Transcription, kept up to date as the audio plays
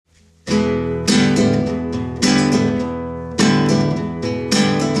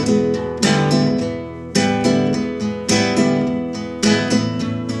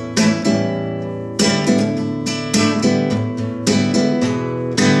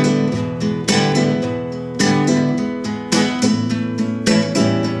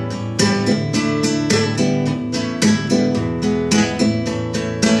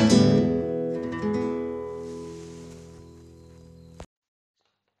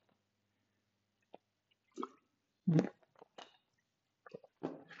Good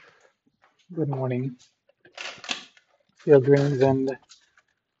morning, pilgrims and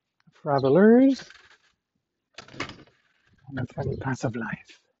travelers on the funny path of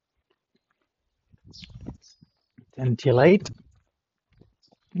life. 10 till 8.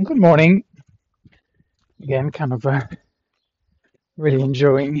 Good morning. Again, really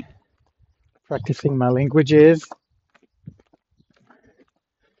enjoying practicing my languages,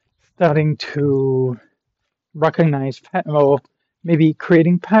 starting to recognize, or maybe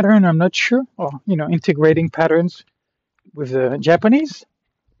creating pattern, I'm not sure, or, integrating patterns with the Japanese.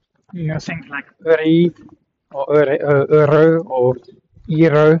 Things like uri, or ure, or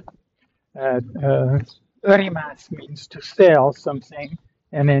iro. Urimas means to sell something,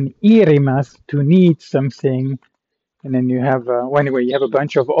 and then irimas to need something, and then you have well, anyway, you have a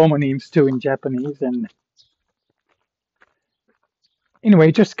bunch of homonyms too in Japanese, and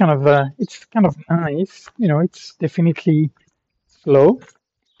anyway, just it's kind of nice. It's definitely slow,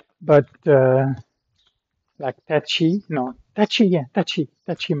 but like tachi, no, tachi, yeah,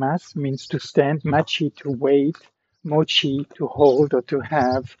 tachimas means to stand, machi to wait, mochi to hold or to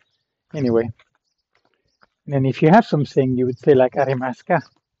have. Anyway, and then if you have something, you would say like arimaska,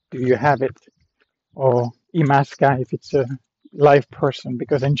 do you have it? Or imaska if it's a live person,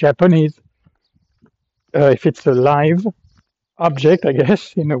 because in Japanese, if it's a live object, I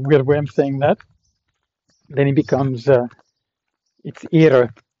guess, in a weird way I'm saying that, then it becomes it's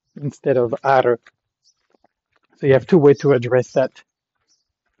ire instead of are. So you have two ways to address that.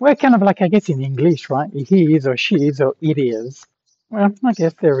 Well, kind of like I guess in English, right? He is or she is or it is. Well, I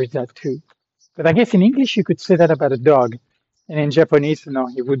guess there is that too. But I guess in English you could say that about a dog, and in Japanese, no,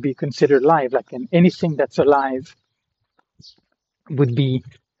 it would be considered live. Like anything that's alive would be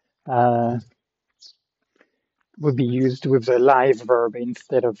uh, would be used with the live verb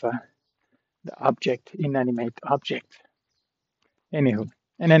instead of the object, inanimate object. Anywho,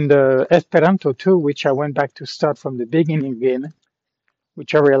 and then the Esperanto too, which I went back to start from the beginning again,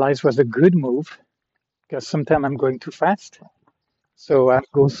 which I realized was a good move because sometimes I'm going too fast. So I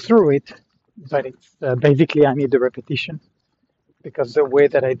go through it, but it's basically I need the repetition because the way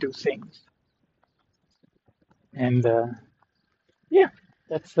that I do things. And yeah,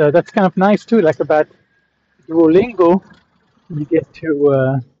 that's kind of nice too. Like about Duolingo, you get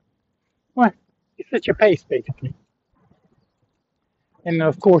to well, you set your pace basically. And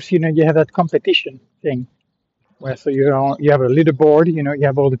of course, you have that competition thing where so you have a leaderboard, you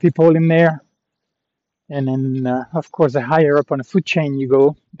have all the people in there, and then of course the higher up on the food chain you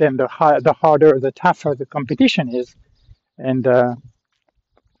go, then the harder, the tougher the competition is, and uh,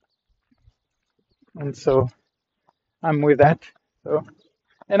 and so I'm with that. So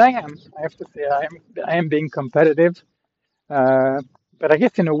and I have to say I am being competitive, uh, but I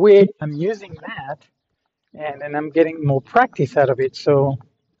guess in a way I'm using that, and I'm getting more practice out of it. So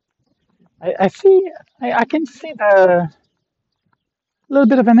I see I can see the little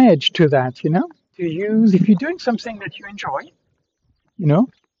bit of an edge to that, to use if you're doing something that you enjoy, you know.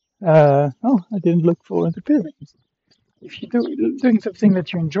 Oh, I didn't look for interference. If you're doing something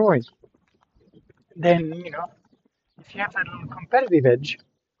that you enjoy, then, if you have that little competitive edge,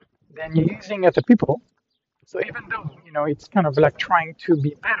 then you're using other people. So even though, it's kind of like trying to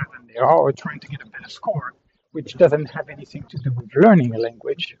be better than they are or trying to get a better score, which doesn't have anything to do with learning a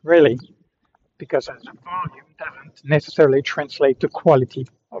language, really, because as a volume doesn't necessarily translate to quality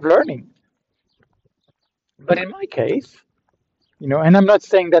of learning. But in my case, and I'm not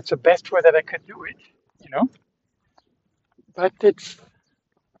saying that's the best way that I could do it, you know, but it's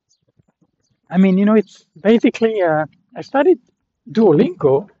basically, I started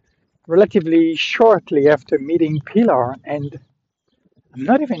Duolingo relatively shortly after meeting Pilar, and I'm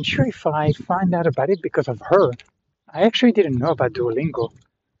not even sure if I found out about it because of her. I actually didn't know about Duolingo.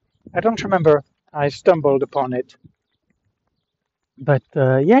 I don't remember I stumbled upon it, but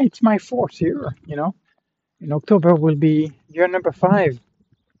yeah, it's my fourth year, In October will be year number 5.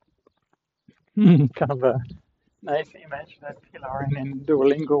 Kind of a nice image that Pilar and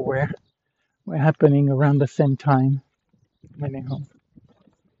Duolingo were happening around the same time.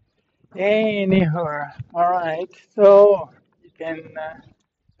 Anyhow, all right. So you can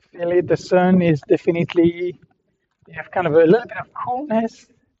feel it. The sun is definitely, you have kind of a little bit of coolness,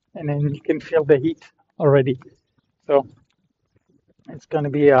 and then you can feel the heat already. So it's going to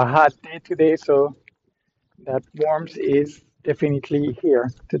be a hot day today. So that warmth is definitely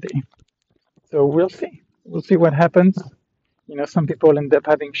here today. So we'll see. We'll see what happens. Some people end up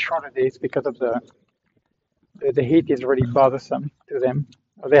having shorter days because of the heat is really bothersome to them,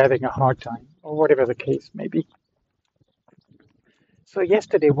 or they're having a hard time, or whatever the case may be. So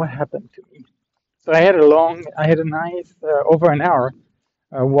yesterday, what happened to me? So I had a nice over an hour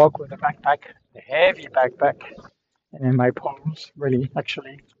walk with a backpack, a heavy backpack, and in my palms. Really,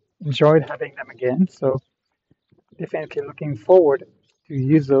 actually enjoyed having them again. So definitely looking forward to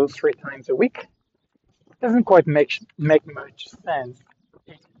use those 3 times a week. Doesn't quite make much sense.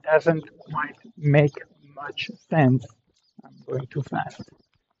 It doesn't quite make much sense. I'm going too fast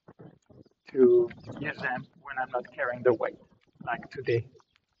to use them when I'm not carrying the weight, like today,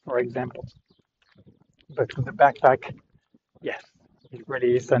 for example. But with the backpack, yes, it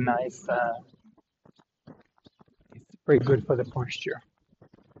really is a nice. It's pretty good for the posture.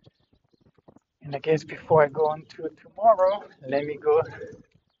 And I guess before I go on to tomorrow, let me go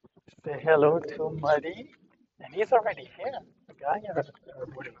say hello to Muddy. And he's already here. The guy,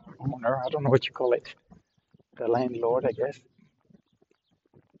 whatever, owner, I don't know what you call it. The landlord, I guess.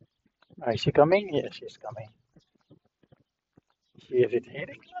 Is she coming? Yes, she's coming. She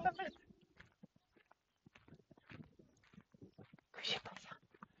hesitating a little bit. ¿Qué se pasa?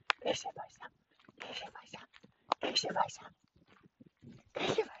 ¿Qué se pasa? ¿Qué se pasa? ¿Qué se pasa? ¿Qué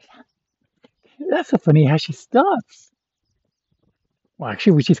se pasa? That's so funny how she stops. Well,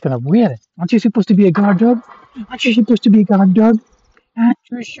 actually, which is kind of weird. Aren't you supposed to be a guard dog? Aren't you supposed to be a guard dog? Aren't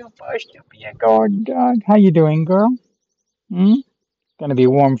you supposed to be a guard dog? How you doing, girl? Hmm? Gonna be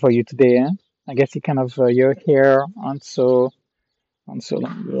warm for you today, eh? I guess you kind of your hair on so long.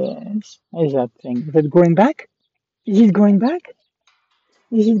 Yes. How is that thing? Is it going back? Is it going back?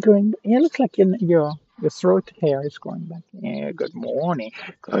 Is it going? Yeah, it looks like your throat hair is going back. Yeah. Good morning.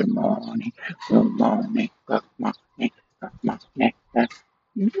 Good morning. Good morning. Good morning. Good morning.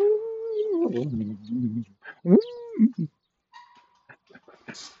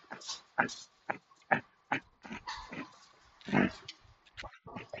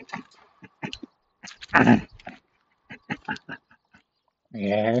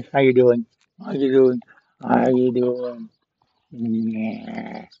 Yeah. How you doing? How you doing? How you doing?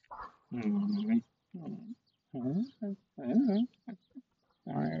 Yeah. Mhm. Mhm.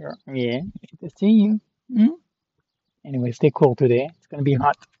 Yeah. Good to see you. Mm? Anyway, stay cool today. It's gonna be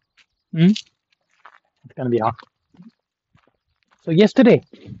hot. Mm? It's gonna be hot. So yesterday,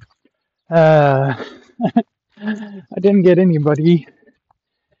 uh, I didn't get anybody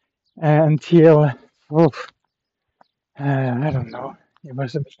until oof, I don't know. It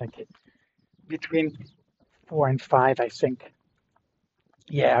was a bit like between 4 and 5, I think.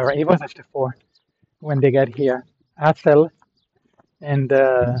 Yeah, right. It was after 4 when they got here. Athel and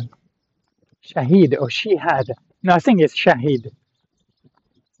Shahid or Shihad. No, I think it's Shahid.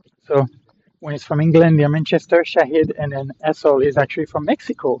 So when it's from England, near Manchester, Shahid, and then Ethel is actually from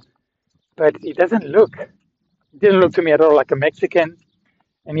Mexico. But he didn't look to me at all like a Mexican,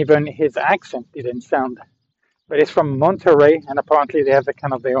 and even his accent didn't sound. But he's from Monterrey, and apparently they have a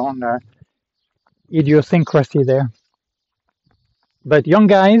kind of their own idiosyncrasy there. But young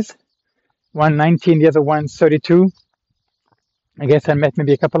guys, one 19, the other one 32. I guess I met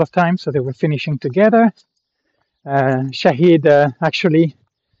maybe a couple of times, so they were finishing together. Shahid actually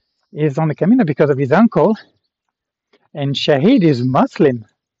is on the Camino because of his uncle, and Shahid is Muslim,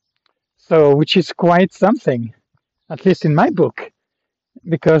 so which is quite something, at least in my book,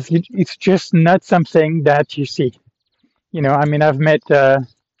 because it's just not something that you see. I mean, I've met the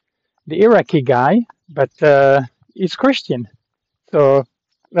Iraqi guy, but he's Christian, so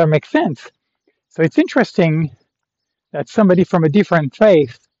that makes sense. So it's interesting that somebody from a different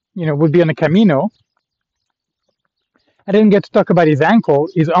faith, would be on the Camino. I didn't get to talk about his uncle,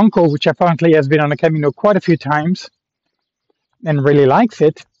 which apparently has been on the Camino quite a few times and really likes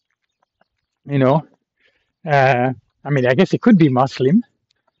it. You know, I mean, I guess he could be Muslim,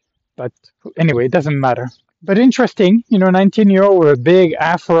 but anyway, it doesn't matter. But interesting, 19-year-old with a big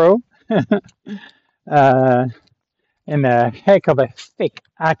afro uh, and a heck of a thick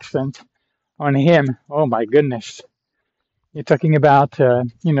accent on him. Oh my goodness. You're talking about,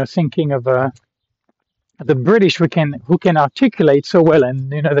 thinking of the British who can articulate so well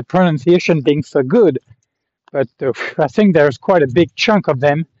and, the pronunciation being so good. But I think there's quite a big chunk of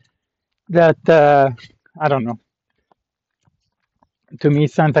them that, I don't know, to me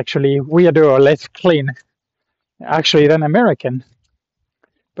sounds actually weirder or less clean, actually, than American.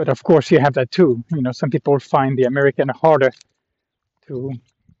 But of course, you have that too. Some people find the American harder to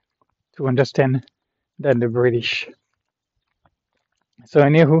understand than the British. So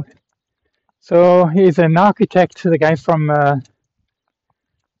anywho, so he's an architect, the guy from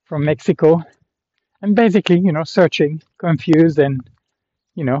Mexico, and basically, searching, confused, and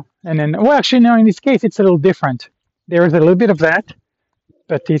then well, actually, no, in this case, it's a little different. There is a little bit of that,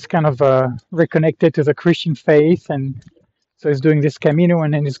 but he's kind of reconnected to the Christian faith and So he's doing this Camino,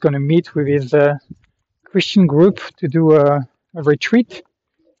 and then he's going to meet with his Christian group to do a retreat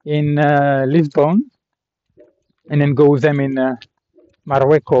in Lisbon, and then go with them in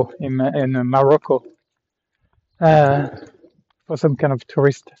Morocco, uh, for some kind of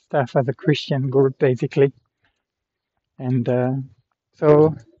tourist stuff as a Christian group, basically. And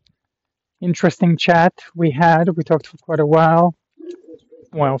so interesting chat we had. We talked for quite a while.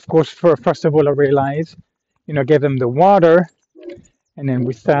 Well, of course, first of all, I realized, gave them the water, and then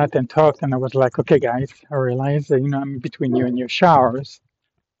we sat and talked, and I was like, okay, guys, I realize that, I'm between you and your showers.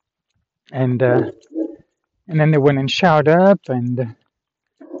 And then they went and showered up, and,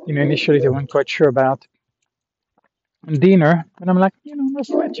 initially they weren't quite sure about dinner, but I'm like, no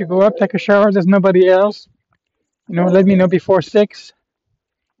sweat, you go up, take a shower, there's nobody else, let me know before 6,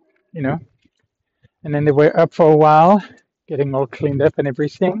 you know. And then they were up for a while, getting all cleaned up and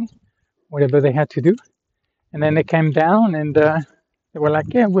everything, whatever they had to do. And then they came down, and they were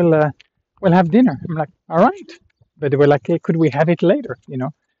like, yeah, we'll have dinner. I'm like, all right. But they were like, hey, could we have it later,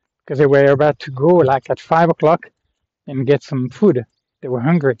 because they were about to go like at 5 o'clock and get some food. They were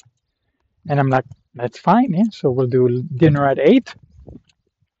hungry. And I'm like, that's fine, yeah. So we'll do dinner at 8.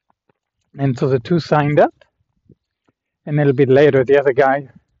 And so the two signed up. And a little bit later, the other guy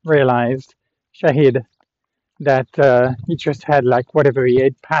realized, Shahid, that he just had like whatever he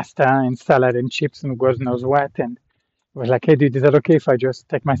ate, pasta and salad and chips and God knows what. And he was like, hey, dude, is that okay if I just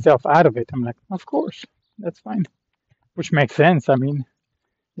take myself out of it? I'm like, of course, that's fine. Which makes sense. I mean,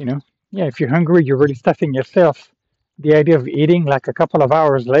 yeah, if you're hungry, you're really stuffing yourself. The idea of eating like a couple of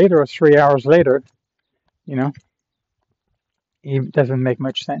hours later or 3 hours later, it doesn't make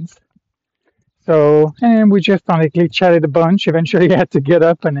much sense. So, and we just honestly chatted a bunch. Eventually, I had to get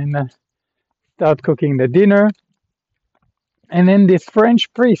up and then start cooking the dinner. And then this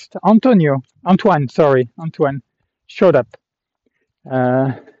French priest, Antoine, showed up.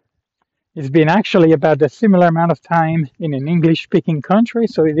 It's been actually about a similar amount of time in an English-speaking country,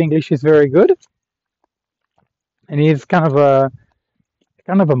 so his English is very good. And he's kind of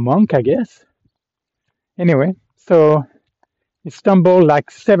a monk, I guess. Anyway, so he stumbled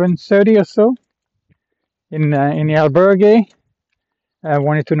like 7:30 or so in the albergue.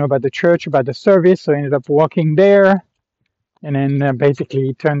 Wanted to know about the church, about the service, so I ended up walking there. And then basically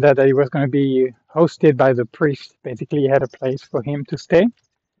it turned out that he was going to be hosted by the priest. Basically, he had a place for him to stay.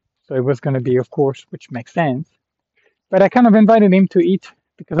 So it was going to be, of course, which makes sense. But I kind of invited him to eat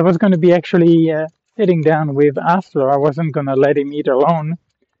because I was going to be actually sitting down with Asler. I wasn't going to let him eat alone.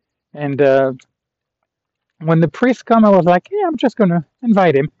 And when the priest came, I was like, yeah, I'm just going to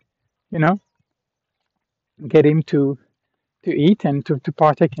invite him, get him to eat and to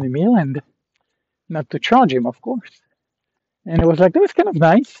partake in a meal and not to charge him, of course. And it was like, that was kind of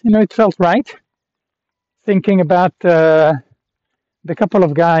nice. It felt right. Thinking about the couple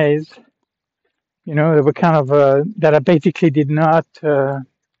of guys, that were kind of, that I basically did not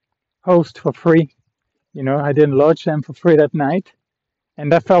host for free. I didn't lodge them for free that night.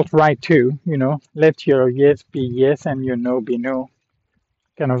 And that felt right too, let your yes be yes and your no be no.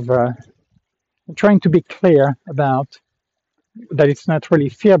 Kind of trying to be clear about that it's not really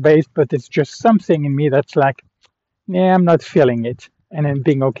fear-based, but it's just something in me that's like, yeah, I'm not feeling it, and then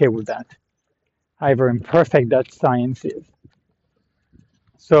being okay with that, however imperfect that science is.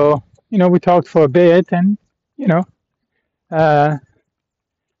 So, we talked for a bit, and, so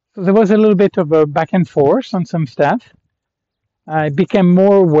there was a little bit of a back and forth on some stuff. I became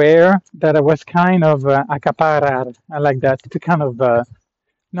more aware that I was kind of acaparar. I like that, to kind of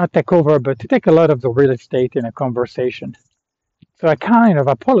not take over, but to take a lot of the real estate in a conversation. So I kind of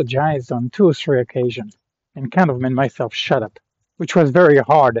apologized on 2 or 3 occasions and kind of made myself shut up, which was very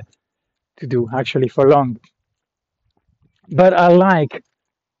hard to do actually for long. But I like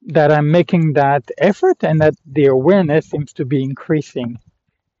that I'm making that effort and that the awareness seems to be increasing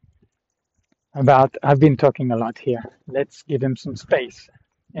about, I've been talking a lot here. Let's give him some space.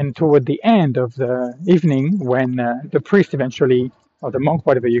 And toward the end of the evening, when the priest eventually, or the monk,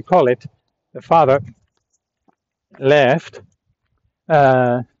 whatever you call it, the father, left,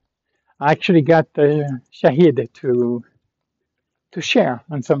 I actually got Shahid to share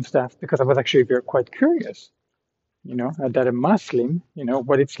on some stuff because I was actually quite curious, that a Muslim,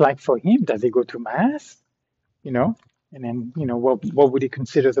 what it's like for him. Does he go to mass, and then, what would he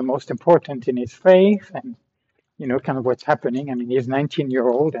consider the most important in his faith, and, kind of what's happening. I mean, he's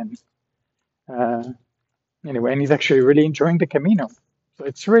 19-year-old, and anyway, and he's actually really enjoying the Camino. So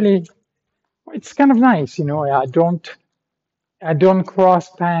it's kind of nice, I don't cross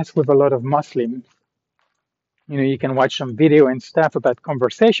paths with a lot of Muslims. You can watch some video and stuff about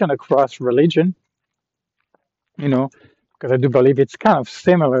conversation across religion, because I do believe it's kind of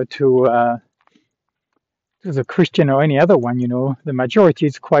similar to the Christian or any other one. The majority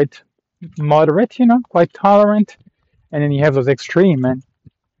is quite moderate, quite tolerant, and then you have those extreme, and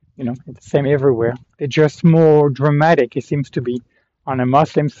it's the same everywhere. They're just more dramatic. It seems to be on a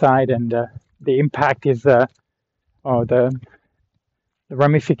Muslim side, and the impact is, or the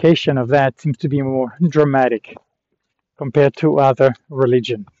ramification of that seems to be more dramatic compared to other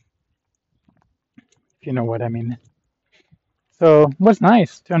religion, if you know what I mean. So it was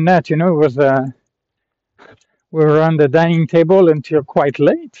nice. Turned out, it was we were on the dining table until quite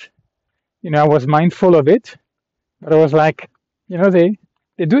late. I was mindful of it, but I was like, they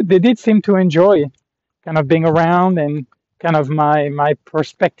did seem to enjoy kind of being around and kind of my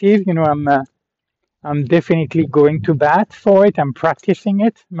perspective. I'm definitely going to bat for it. I'm practicing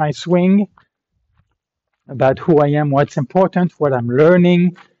it, my swing, about who I am, what's important, what I'm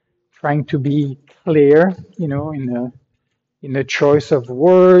learning, trying to be clear, in the choice of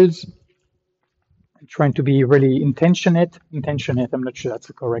words, trying to be really intentionate. I'm not sure that's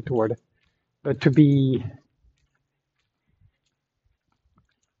the correct word, but to be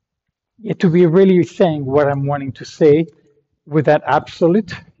really saying what I'm wanting to say with that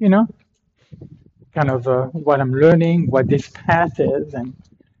absolute, kind of what I'm learning, what this path is,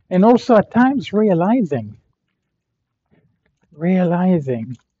 and also at times realizing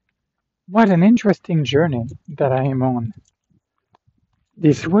what an interesting journey that I am on.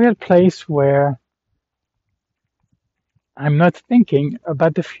 This weird place where I'm not thinking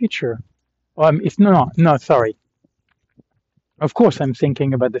about the future. It's no, sorry. Of course, I'm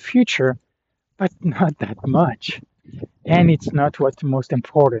thinking about the future, but not that much. And it's not what's most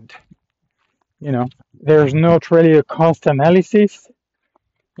important. There's not really a cost analysis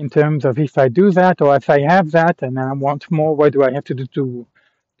in terms of if I do that or if I have that and I want more, what do I have to do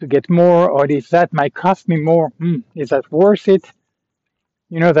to get more? Or if that might cost me more, is that worth it?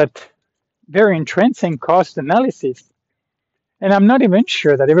 That very intrinsic cost analysis. And I'm not even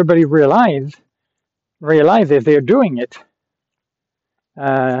sure that everybody realizes they're doing it.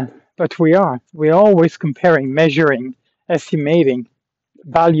 But we're always comparing, measuring, estimating,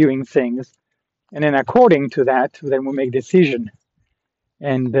 valuing things. And then according to that, then we make decision.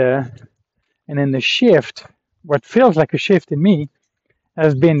 And then the shift, what feels like a shift in me,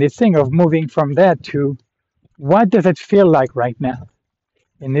 has been this thing of moving from that to what does it feel like right now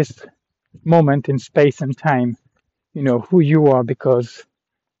in this moment in space and time, who you are, because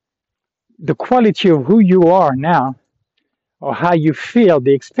the quality of who you are now, or how you feel,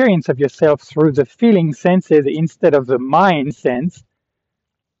 the experience of yourself through the feeling senses instead of the mind sense,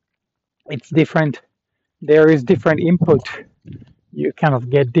 it's different. There is different input. You kind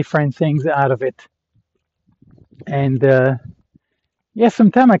of get different things out of it. And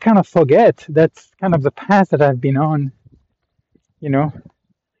sometimes I kind of forget that's kind of the path that I've been on,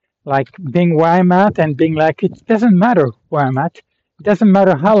 like being where I'm at and being like, it doesn't matter where I'm at. It doesn't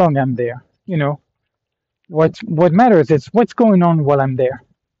matter how long I'm there. What matters is what's going on while I'm there.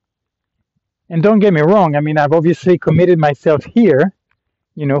 And don't get me wrong, I've obviously committed myself here,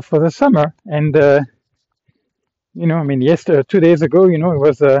 for the summer. And, yesterday, 2 days ago, it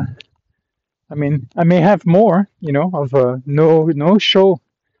was, I may have more, of a no show,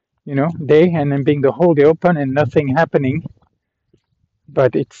 day, and then being the whole day open and nothing happening.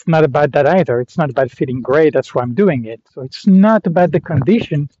 But it's not about that either. It's not about feeling great. That's why I'm doing it. So it's not about the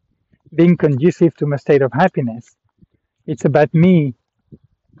condition being conducive to my state of happiness. It's about me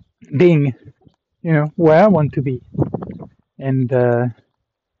being, where I want to be. And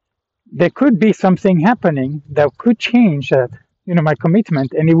there could be something happening that could change that, my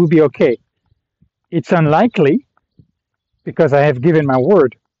commitment, and it would be okay. It's unlikely because I have given my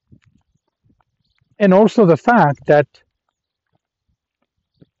word. And also the fact that,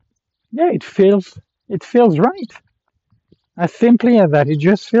 it feels right. As simply as that, it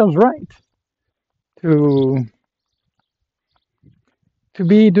just feels right to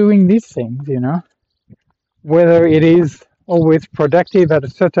be doing these things, whether it is always productive at a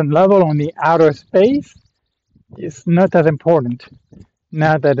certain level on the outer space is not as important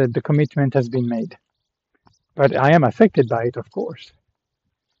now that the commitment has been made. But I am affected by it, of course.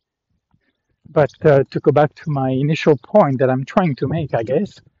 But to go back to my initial point that I'm trying to make, I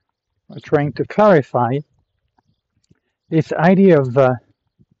guess, or trying to clarify, this idea of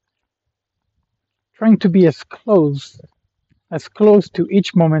trying to be as close to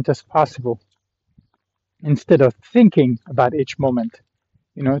each moment as possible, instead of thinking about each moment,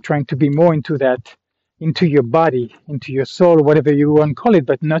 trying to be more into that, into your body, into your soul, whatever you want to call it,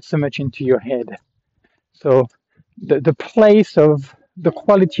 but not so much into your head. So the place of the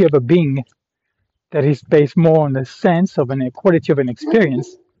quality of a being that is based more on the sense of a quality of an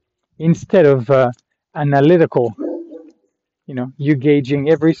experience instead of analytical. You gauging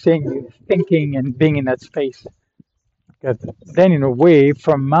everything, you thinking and being in that space. Because then, in a way,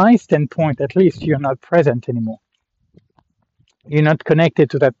 from my standpoint, at least, you're not present anymore. You're not connected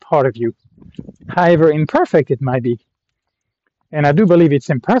to that part of you, however imperfect it might be. And I do believe it's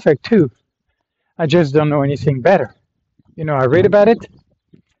imperfect too. I just don't know anything better. I read about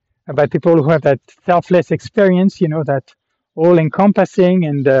people who have that selfless experience, that all encompassing,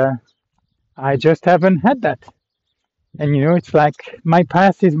 and I just haven't had that. And it's like my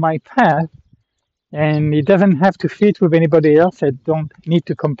path is my path, and it doesn't have to fit with anybody else. I don't need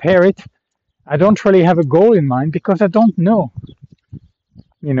to compare it. I don't really have a goal in mind because I don't know,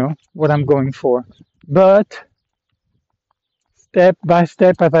 what I'm going for. But step by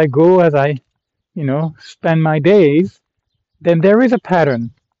step, as I go, as I, spend my days, then there is a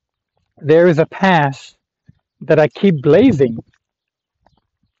pattern. There is a path that I keep blazing.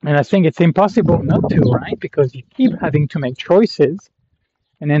 And I think it's impossible not to, right? Because you keep having to make choices.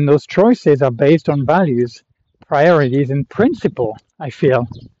 And then those choices are based on values, priorities, and principle, I feel,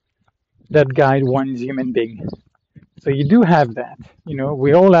 that guide one's human being. So you do have that.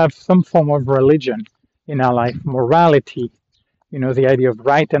 We all have some form of religion in our life, morality, the idea of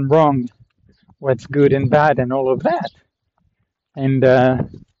right and wrong, what's good and bad, and all of that. And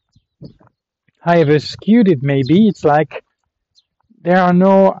however skewed it may be, it's like there are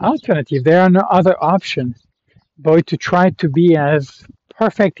no alternatives, there are no other options but to try to be as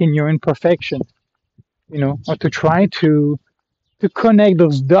perfect in your imperfection, or to try to connect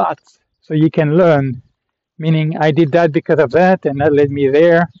those dots so you can learn. Meaning, I did that because of that, and that led me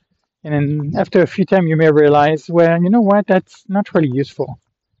there. And then after a few times, you may realize, well, you know what, that's not really useful.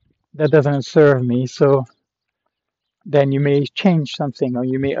 That doesn't serve me. So then you may change something, or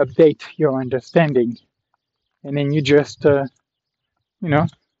you may update your understanding. And then you just, truck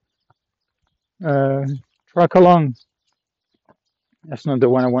along. That's not the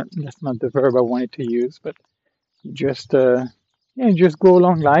one I want. That's not the verb I wanted to use, but you just go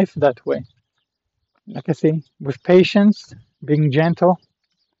along life that way. Like I say, with patience, being gentle,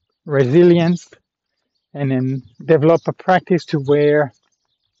 resilience, and then develop a practice to where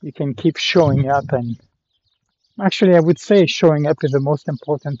you can keep showing up. And actually, I would say showing up is the most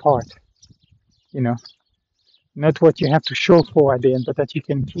important part. Not what you have to show for at the end, but that you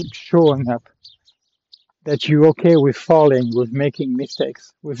can keep showing up. That you're okay with falling, with making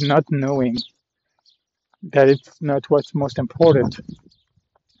mistakes, with not knowing that it's not what's most important,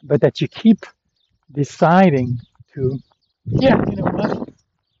 but that you keep deciding to, yeah, you know what,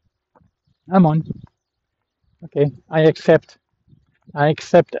 I'm on. Okay, I accept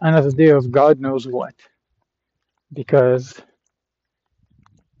another day of God knows what, because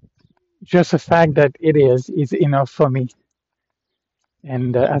just the fact that it is enough for me.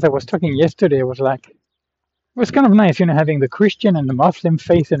 And as I was talking yesterday, it was kind of nice, having the Christian and the Muslim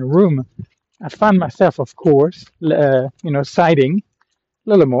face in a room. I found myself, of course, siding a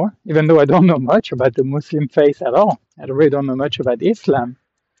little more, even though I don't know much about the Muslim faith at all. I really don't know much about Islam.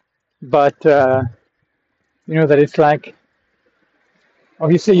 But, that it's like,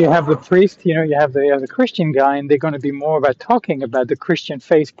 obviously you have the priest, you have the Christian guy, and they're going to be more about talking about the Christian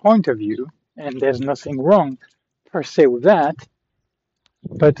faith point of view. And there's nothing wrong per se with that.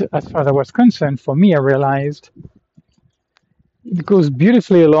 But as far as I was concerned, for me, I realized it goes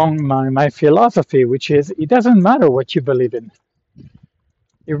beautifully along my philosophy, which is it doesn't matter what you believe in.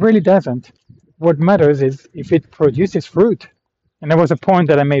 It really doesn't. What matters is if it produces fruit. And there was a point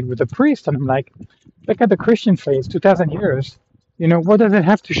that I made with the priest, and I'm like, look at the Christian faith, 2,000 years. What does it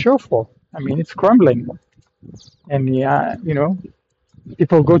have to show for? I mean, it's crumbling. And yeah,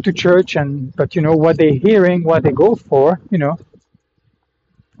 people go to church, but what they're hearing, what they go for,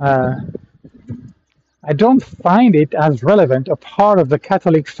 I don't find it as relevant. A part of the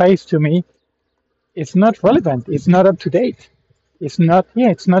Catholic faith to me, it's not relevant. It's not up to date. It's not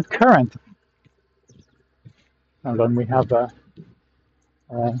current. And then we have a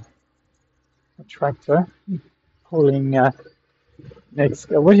tractor pulling next.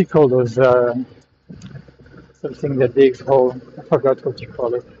 What do you call those? Something that digs hole. I forgot what you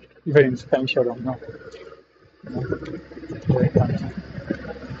call it. Even in Spanish, I don't know. Here it comes.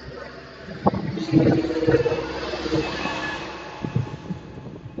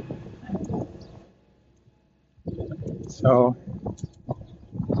 So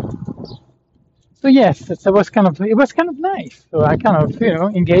yes, it was kind of nice. So I kind of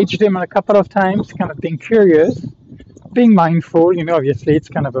engaged him a couple of times, kind of being curious, being mindful. Obviously it's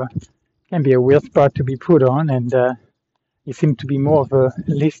kind of can be a weird spot to be put on, and he seemed to be more of a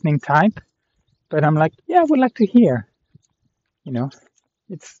listening type. But I'm like, yeah, I would like to hear. You know,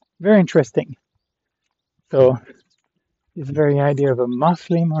 it's very interesting. So this very idea of a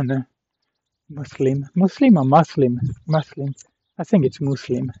Muslim on a Muslim or Muslim. I think it's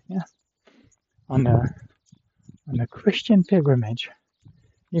Muslim. Yeah, on a Christian pilgrimage.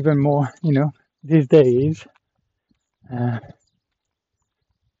 Even more, these days. Uh,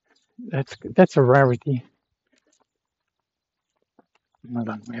 that's a rarity. Hold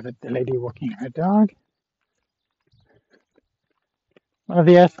on, we have the lady walking her dog.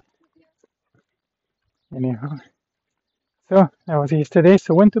 Yes. Anyhow, so that was yesterday.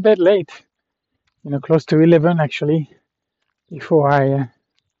 So went to bed late. Close to 11 actually, before I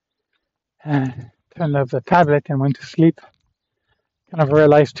turned off the tablet and went to sleep. Kind of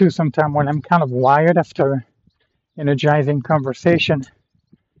realized too, sometime when I'm kind of wired after energizing conversation,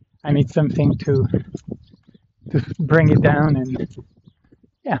 I need something to bring it down, and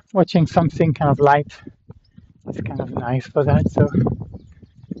yeah, watching something kind of light is kind of nice for that. So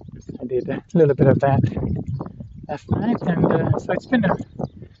I did a little bit of that last night, and so it's been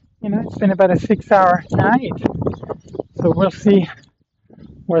about a 6-hour night. So we'll see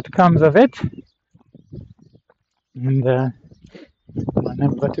what comes of it. And I'm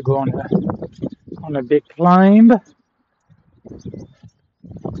about to go on a big climb.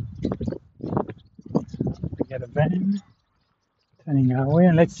 We get a van turning our way,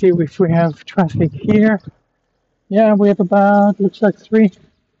 and let's see if we have traffic here. Yeah, we have about, looks like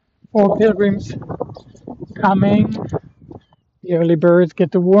 3-4 pilgrims coming. The early birds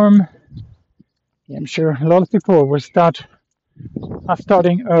get the worm. Yeah, I'm sure a lot of people are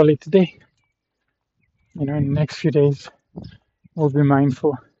starting early today. In the next few days, we'll be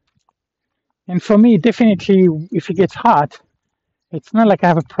mindful. And for me, definitely, if it gets hot, it's not like I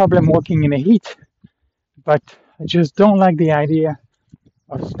have a problem walking in the heat, but I just don't like the idea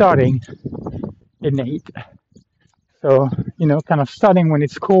of starting in the heat. So, kind of starting when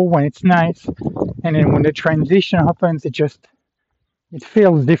it's cool, when it's nice, and then when the transition happens, it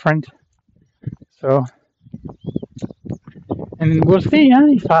feels different. So, and we'll see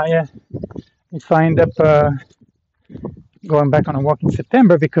if I end up going back on a walk in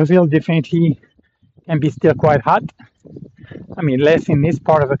September, because it'll definitely can be still quite hot. I mean, less in this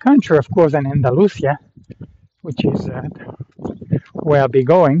part of the country, of course, than Andalusia, which is where I'll be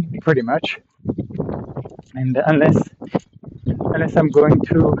going pretty much. And unless I'm going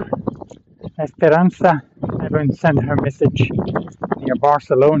to Esperanza, I haven't sent her a message near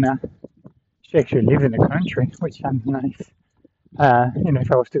Barcelona. She actually lives in the country, which sounds nice.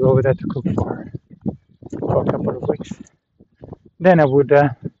 If I was to go over there to cook for a couple of weeks, then I would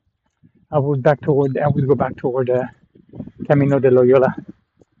go back toward Camino de Loyola.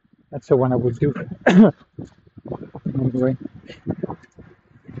 That's the one I would do. Anyway,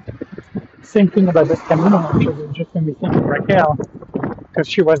 same thing about this Camino. Actually, just when we think of Raquel, because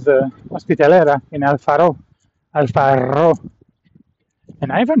she was the hospitalera in Alfaro,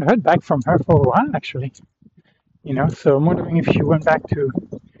 and I haven't heard back from her for a while actually. So I'm wondering if she went back to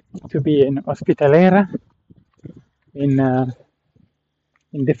be an hospitalera in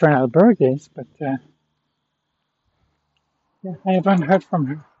different albergues, but yeah, I haven't heard from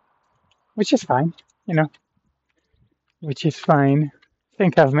her, which is fine. Which is fine. I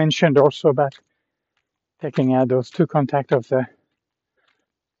think I've mentioned also about taking out those two contacts of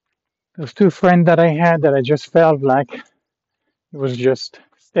those two friends that I had, that I just felt like it was just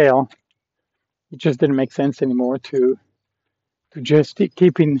stale. It just didn't make sense anymore to just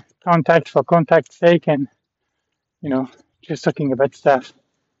keep in contact for contact's sake, and just talking about stuff.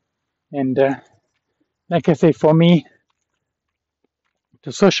 And like I say, for me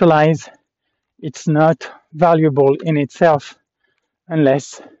to socialize, it's not valuable in itself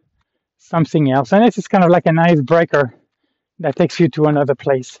unless something else, unless it's kind of like an icebreaker that takes you to another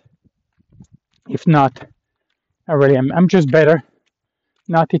place. If not, I'm just better.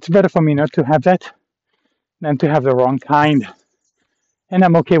 It's better for me not to have that than to have the wrong kind. And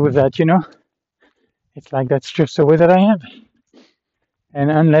I'm okay with that, It's like that's just the way that I am.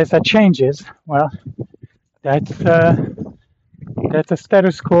 And unless that changes, well, that's a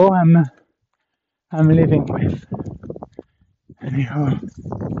status quo I'm living with. Anyhow,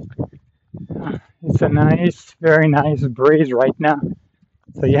 it's a nice, very nice breeze right now.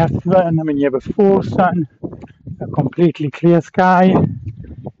 So you have sun. You have a full sun, a completely clear sky,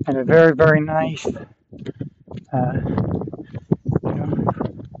 and a very, very nice,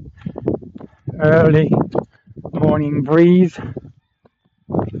 early morning breeze.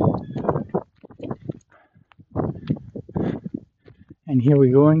 And here we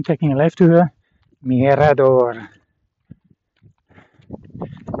go, and taking a left to the Mirador.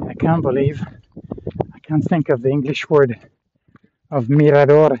 I can't believe can't think of the English word of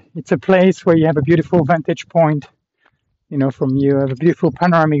mirador. It's a place where you have a beautiful vantage point, from you have a beautiful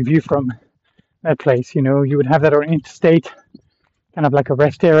panoramic view from that place. You would have that on interstate, kind of like a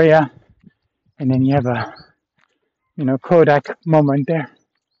rest area, and then you have a, Kodak moment there.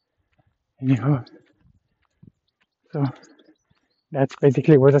 So that's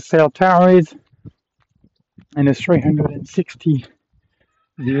basically where the cell tower is, and a 360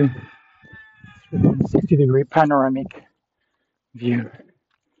 view, 360-degree panoramic view.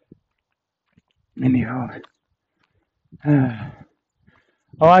 Anyhow,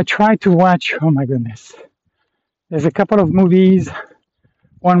 I tried to watch. Oh my goodness! There's a couple of movies.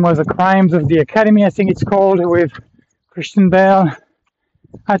 One was The Crimes of the Academy, I think it's called, with Christian Bale.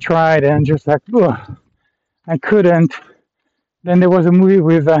 I tried and just like, I couldn't. Then there was a movie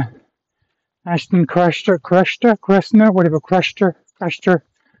with Ashton Kutcher,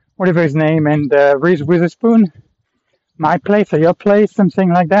 whatever his name, and Reese Witherspoon. My Place or Your Place, something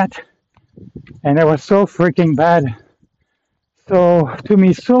like that. And it was so freaking bad. So, to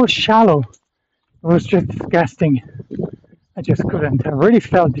me, so shallow. It was just disgusting. I just couldn't. I really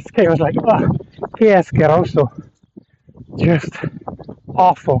felt this guy. I was like, que asqueroso. Just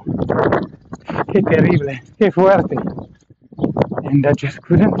awful. Que terrible. Que fuerte. And I just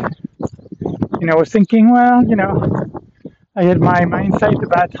couldn't. I was thinking, well, I had my insight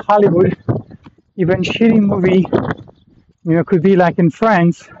about Hollywood. Even shitty movie, could be like in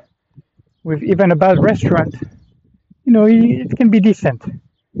France, with even a bad restaurant. It can be decent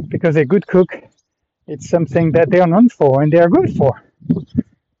because a good cook, it's something that they are known for and they are good for.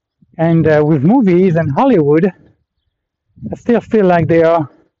 And with movies and Hollywood, I still feel like they are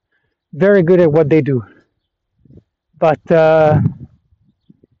very good at what they do. But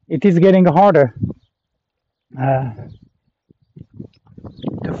it is getting harder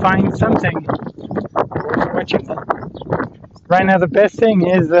to find something worth watching. Right now, the best thing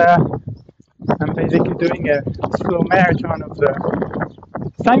is I'm basically doing a slow marathon of the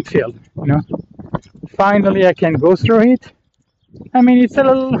Seinfeld. Finally, I can go through it. I mean, it's a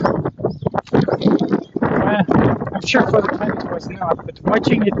little. I'm sure for the time it was not, but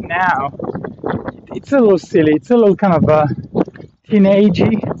watching it now, it's a little silly. It's a little kind of a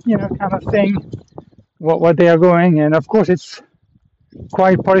teenagey, kind of thing. What they are going, and of course, it's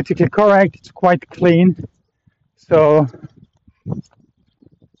quite politically correct. It's quite clean. So,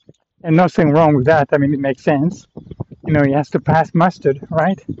 and nothing wrong with that. I mean, it makes sense. He has to pass mustard,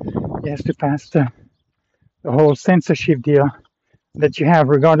 right? He has to pass the whole censorship deal that you have,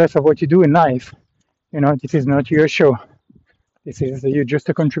 regardless of what you do in life. This is not your show. You're just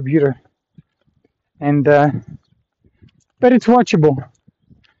a contributor. And, but it's watchable.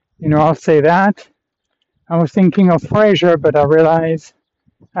 I'll say that. I was thinking of Frasier, but I realized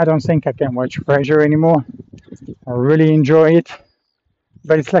I don't think I can watch Frasier anymore. I really enjoy it.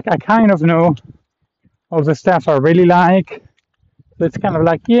 But it's like I kind of know all the stuff I really like. So it's kind of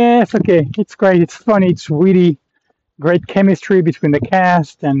like, yes, okay, it's great, it's funny, it's witty, great chemistry between the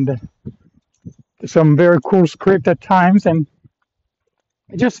cast, and some very cool script at times, and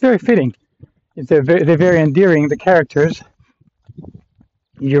it's just very fitting. They're very endearing, the characters.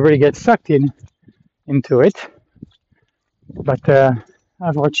 You really get sucked into it. But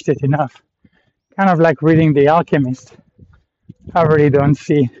I've watched it enough. Kind of like reading The Alchemist. I really don't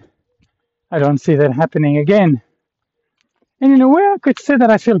see that happening again. And in a way, I could say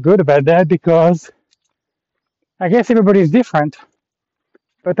that I feel good about that because I guess everybody's different.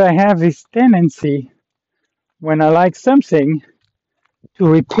 But I have this tendency when I like something to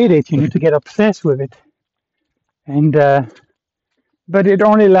repeat it, to get obsessed with it. And but it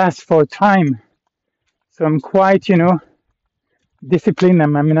only lasts for a time. So I'm quite, disciplined.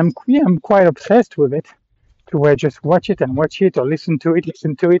 I'm quite obsessed with it, to where I just watch it or listen to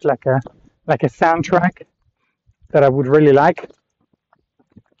it like a soundtrack that I would really like,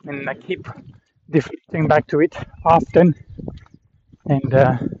 and I keep deflecting back to it often. And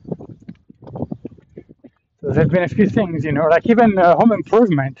so there's been a few things, like even Home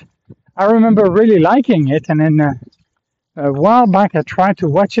Improvement. I remember really liking it, and then a while back I tried to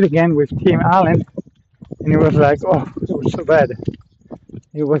watch it again with Tim Allen, and it was like, oh, it was so bad.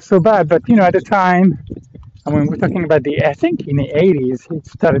 It was so bad, but at the time, we're talking about I think in the 80s, it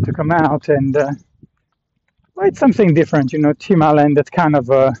started to come out, and well, it's something different, Tim Allen, that's kind of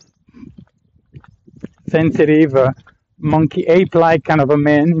a sensitive, monkey ape-like kind of a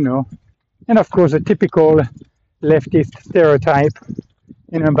man, and of course a typical leftist stereotype,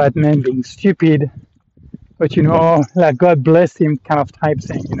 about men being stupid, but like God bless him kind of type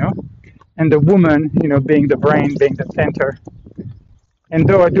thing, and the woman, being the brain, being the center. And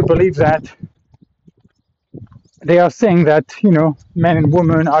though I do believe that, they are saying that, men and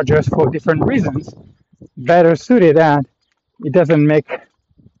women are just for different reasons better suited, and it doesn't make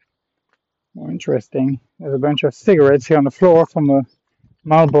more interesting. There's a bunch of cigarettes here on the floor from a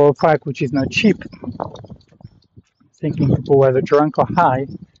Marlboro pack, which is not cheap. Thinking people were either drunk or high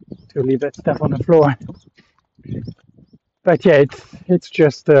to leave that stuff on the floor. But yeah, it's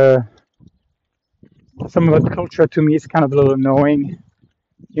just some of that culture to me is kind of a little annoying.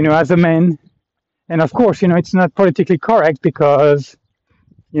 As a man, and of course, it's not politically correct because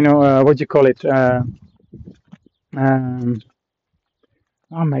what do you call it? Um,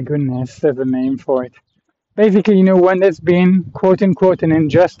 oh my goodness, there's a name for it. Basically, when there's been quote unquote an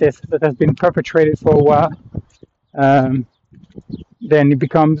injustice that has been perpetrated for a while, um, then it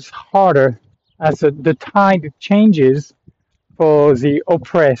becomes harder as the tide changes for the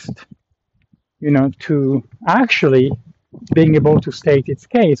oppressed, to actually being able to state its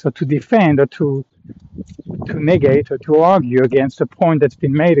case or to defend or to negate or to argue against a point that's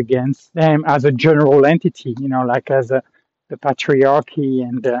been made against them as a general entity, like as the patriarchy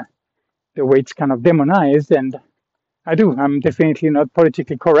and the way it's kind of demonized. And I'm definitely not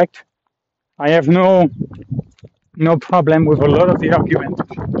politically correct. I have no problem with a lot of the argument,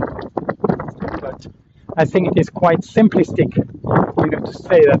 but I think it is quite simplistic, to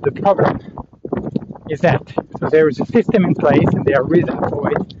say that the problem is that so there is a system in place and there are reasons for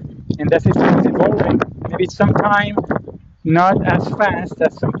it, and that system is evolving. Maybe sometime not as fast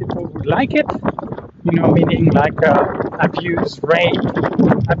as some people would like it, meaning like abuse, rape,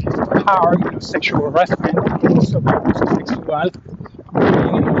 abuse of power, sexual harassment, also sexual,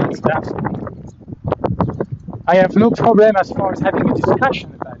 bullying, and all that stuff. I have no problem as far as having a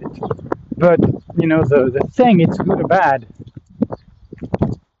discussion about it. But, the saying it's good or bad,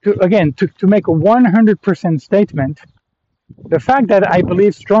 to make a 100% statement, the fact that I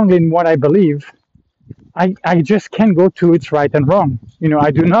believe strongly in what I believe, I just can't go to it's right and wrong.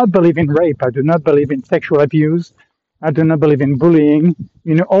 I do not believe in rape. I do not believe in sexual abuse. I do not believe in bullying.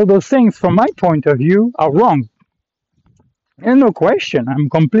 All those things, from my point of view, are wrong. And no question, I'm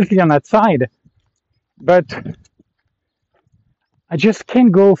completely on that side. But I just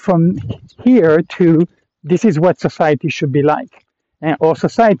can't go from here to this is what society should be like. Or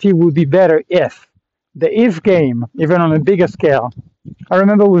society would be better if. The if game, even on a bigger scale. I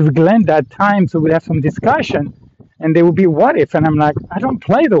remember with Glenn that time, so we'd have some discussion, and there would be what if, and I'm like, I don't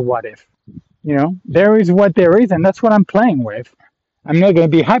play the what if. There is what there is, and that's what I'm playing with. I'm not going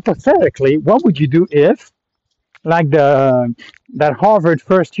to be hypothetically, what would you do if, like that Harvard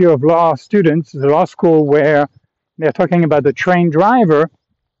first year of law students, the law school where they're talking about the train driver,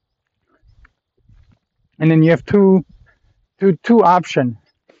 and then you have two options.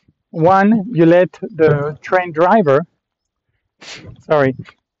 One, you let the train driver,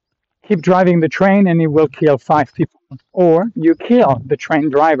 keep driving the train and it will kill 5 people. Or you kill the train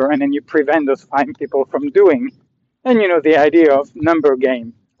driver and then you prevent those 5 people from doing. And the idea of number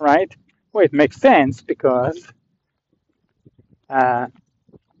game, right? Well, it makes sense because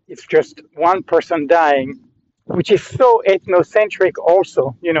it's just one person dying, which is so ethnocentric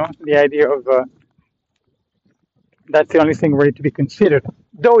also, the idea of that's the only thing really to be considered.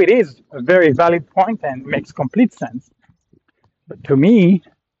 Though it is a very valid point and makes complete sense. But to me,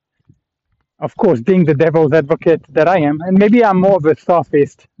 of course, being the devil's advocate that I am, and maybe I'm more of a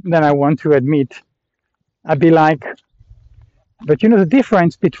sophist than I want to admit, I'd be like, but the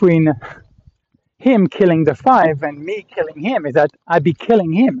difference between him killing the 5 and me killing him is that I'd be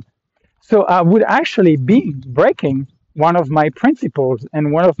killing him. So I would actually be breaking one of my principles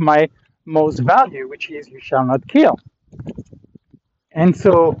and one of my most value, which is you shall not kill. And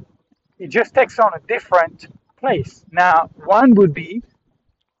so it just takes on a different place. Now, one would be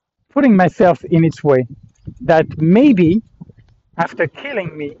putting myself in its way, that maybe after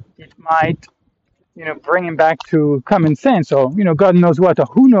killing me, it might, bring him back to common sense, or, God knows what, or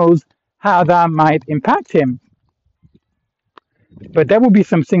who knows how that might impact him. But that would be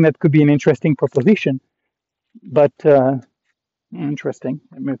something that could be an interesting proposition. But interesting,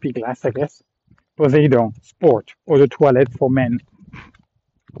 MLP glass, I guess. Poseidon, sport, or the toilet for men.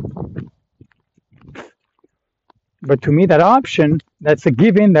 But to me, that option, that's a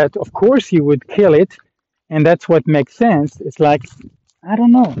given that, of course, you would kill it, and that's what makes sense. It's like, I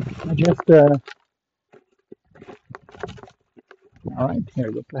don't know. I just, all right, here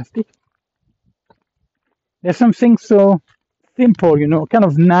we go, plastic. There's something so simple, kind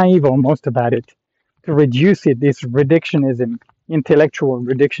of naive almost about it, to reduce it, this reductionism, intellectual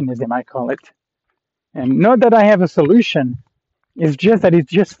reductionism, I call it. And not that I have a solution. It's just that it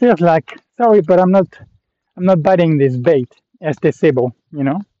just feels like, sorry, but I'm not biting this bait, as they say,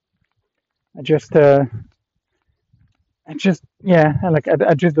 I just,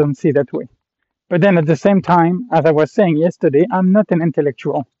 I just don't see that way. But then at the same time, as I was saying yesterday, I'm not an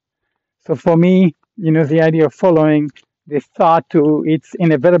intellectual. So for me, the idea of following the thought to its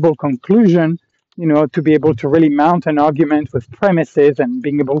inevitable conclusion, to be able to really mount an argument with premises and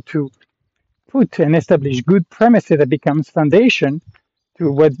being able to put and establish good premises that becomes foundation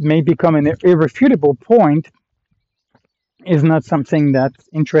to what may become an irrefutable point is not something that's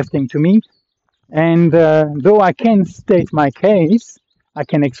interesting to me. And though I can state my case, I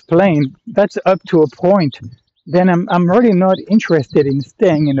can explain, that's up to a point. Then I'm really not interested in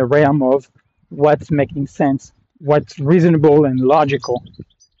staying in the realm of what's making sense, what's reasonable and logical.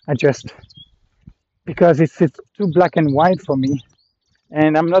 I just, because it's too black and white for me,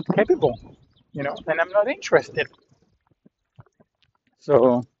 and I'm not capable, and I'm not interested.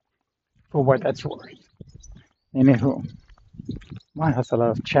 So, for what that's worth. Anywho, well, that's a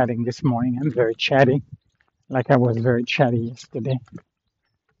lot of chatting this morning. I'm very chatty, like I was very chatty yesterday.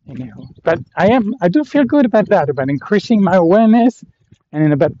 Anyhow, but I do feel good about that, about increasing my awareness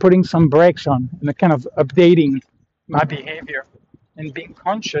and about putting some brakes on and kind of updating my behavior and being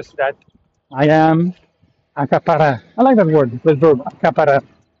conscious that I am acapara. I like that word, the verb acapara.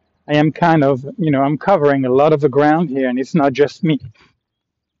 I am kind of, I'm covering a lot of the ground here and it's not just me.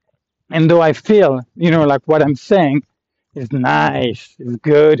 And though I feel, like what I'm saying is nice, is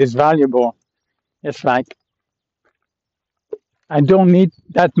good, is valuable, it's like I don't need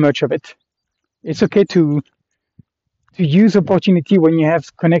that much of it. It's okay to use opportunity when you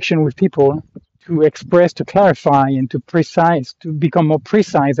have connection with people to express, to clarify, and to become more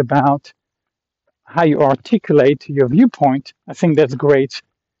precise about how you articulate your viewpoint. I think that's great.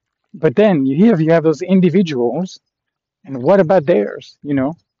 But then you have those individuals, and what about theirs?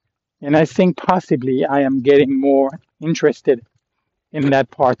 And I think possibly I am getting more interested in that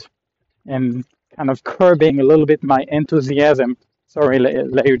part and kind of curbing a little bit my enthusiasm. Sorry,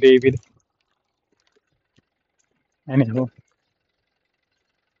 Larry David. Anyhow,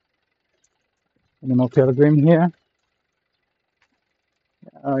 any more pilgrim here?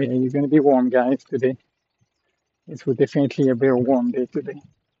 Oh yeah, you're gonna be warm, guys, today. It will definitely a very warm day today.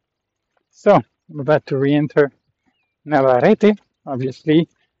 So I'm about to re-enter Navarrete. Obviously,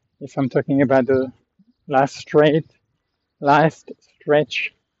 if I'm talking about the last last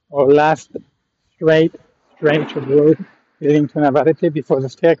stretch, or last straight stretch of road leading to Navarrete before the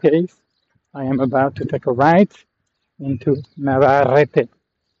staircase, I am about to take a right into Navarrete.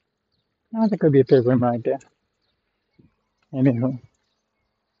 Oh, there could be a pilgrim right there. Anyhow,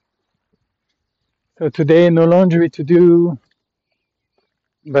 so today no laundry to do,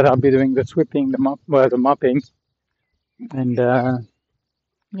 but I'll be doing the sweeping, the mopping, and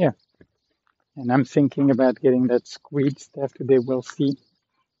yeah. And I'm thinking about getting that squid stuff today. We'll see.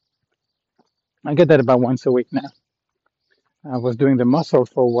 I get that about once a week now. I was doing the mussel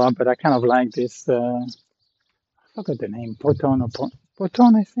for a while, but I kind of like this. I forgot the name. Poton or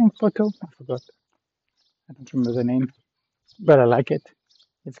Poton, I think. Poto. I forgot. I don't remember the name, but I like it.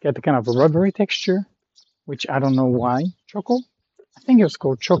 It's got the kind of a rubbery texture, which I don't know why. Choco. I think it was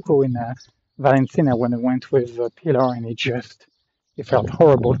called Choco in Valentina when I went with Pilar, and it felt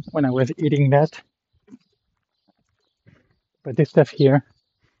horrible when I was eating that. But this stuff here,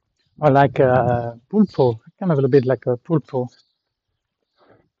 I like pulpo, kind of a little bit like a pulpo,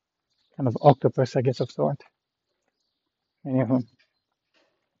 kind of octopus, I guess, of sort. Anyhow,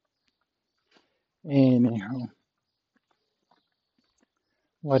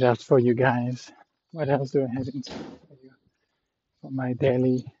 what else for you guys? What else do I have in store for you for my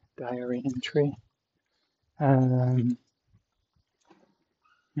daily diary entry? Um,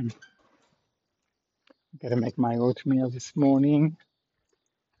 Gotta make my oatmeal this morning.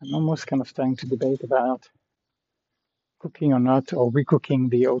 I'm almost kind of starting to debate about cooking or not, or recooking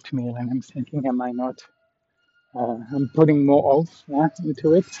the oatmeal, and I'm thinking I might not. I'm putting more oats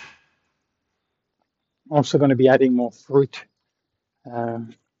into it. Also going to be adding more fruit.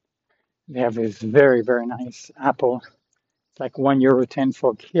 They have this very, very nice apple. It's like €1.10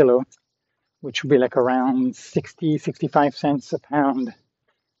 for a kilo, which would be like around 65 cents a pound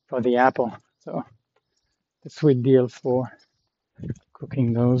for the apple. So it's a sweet deal for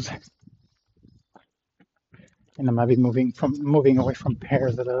cooking those. And I might be moving away from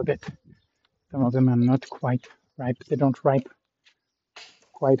pears a little bit. Some of them are not quite ripe. They don't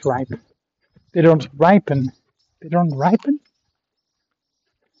quite ripe. They don't ripen. They don't ripen?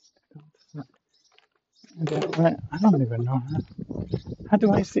 I don't even know. How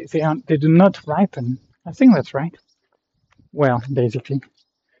do I say they do not ripen? I think that's right. Well, basically,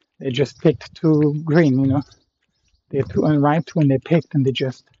 they just picked too green, They're too unripe when they picked and they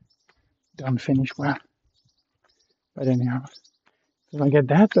just don't finish well. But anyhow, so I get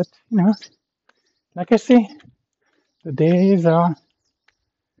that. But like I say, the days are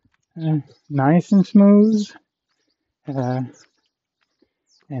uh, nice and smooth. Uh,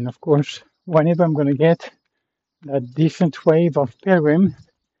 and of course, whenever I'm gonna get that decent wave of pilgrim,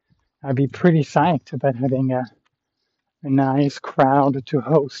 I'd be pretty psyched about having a nice crowd to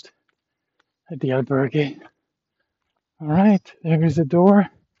host at the albergue. All right, there is the door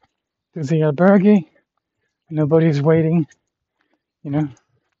to the albergue. Nobody's waiting, you know,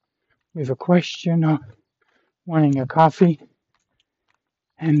 with a question or wanting a coffee.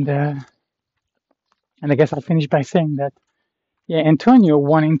 And I guess I'll finish by saying that yeah, Antonio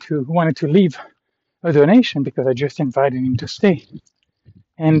wanted to leave a donation because I just invited him to stay,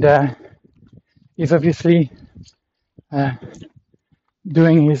 and he's obviously uh,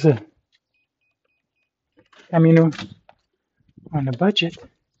 doing his Camino on a budget.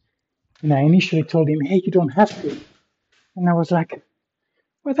 And I initially told him, "Hey, you don't have to," and I was like,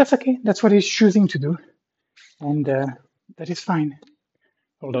 "Well, that's okay. That's what he's choosing to do, and that is fine."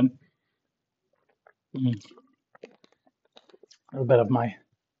 Hold on, a little bit of my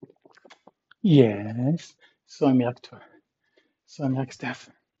yes, soy milk stuff.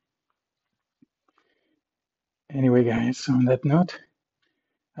 Anyway, guys, so on that note,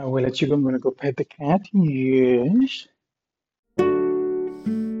 I will let you go. I'm gonna go pet the cat. Yes.